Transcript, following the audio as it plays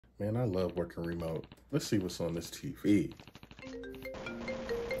Man, I love working remote. Let's see what's on this TV.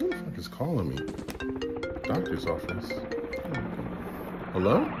 Who the fuck is calling me? Doctor's office.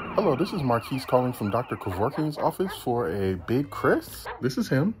 Hello? Hello, this is Marquise calling from Dr. Kevorkian's office for a Big Chris. This is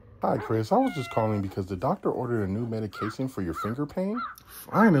him. Hi, Chris. I was just calling because the doctor ordered a new medication for your finger pain.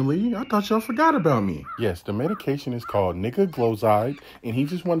 Finally? I thought y'all forgot about me. Yes, the medication is called Glozide, and he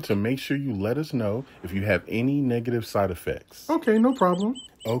just wanted to make sure you let us know if you have any negative side effects. Okay, no problem.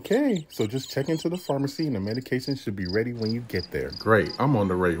 Okay, so just check into the pharmacy and the medication should be ready when you get there. Great, I'm on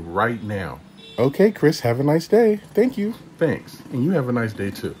the way right now. Okay, Chris, have a nice day. Thank you. Thanks, and you have a nice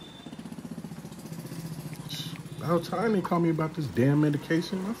day too. About time they call me about this damn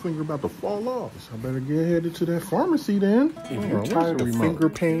medication. My finger about to fall off. So I better get headed to that pharmacy then. If you're tired of finger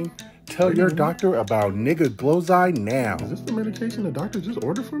pain, tell your doctor about Glozide now. Is this the medication the doctor just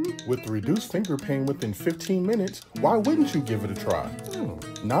ordered for me? With reduced finger pain within 15 minutes, why wouldn't you give it a try?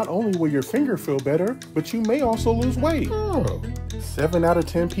 Not only will your finger feel better, but you may also lose weight. 7 out of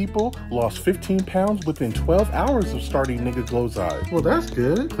 10 people lost 15 pounds within 12 hours of starting Glozide. Well, that's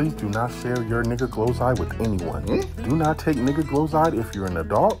good. Please do not share your Glozide with anyone. Do not take Glozide if you're an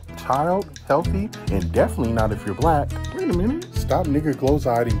adult, child, healthy, and definitely not if you're black. Wait a minute. Stop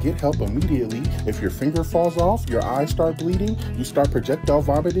Glozide and get help immediately if your finger falls off, your eyes start bleeding, you start projectile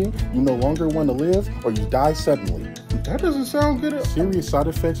vomiting, you no longer want to live, or you die suddenly. That doesn't sound good. Serious side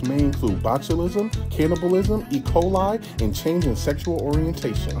effects may include botulism, cannibalism, E. coli, and change in sexual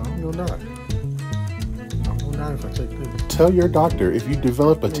orientation. I will not. I will not if I take this. Tell your doctor if you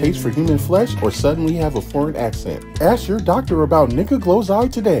develop a taste for human flesh or suddenly have a foreign accent. Ask your doctor about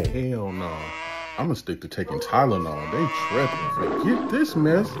Glozide today. Hell no. I'm gonna stick to taking Tylenol. They tripping. Forget this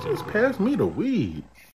mess. Just pass me the weed.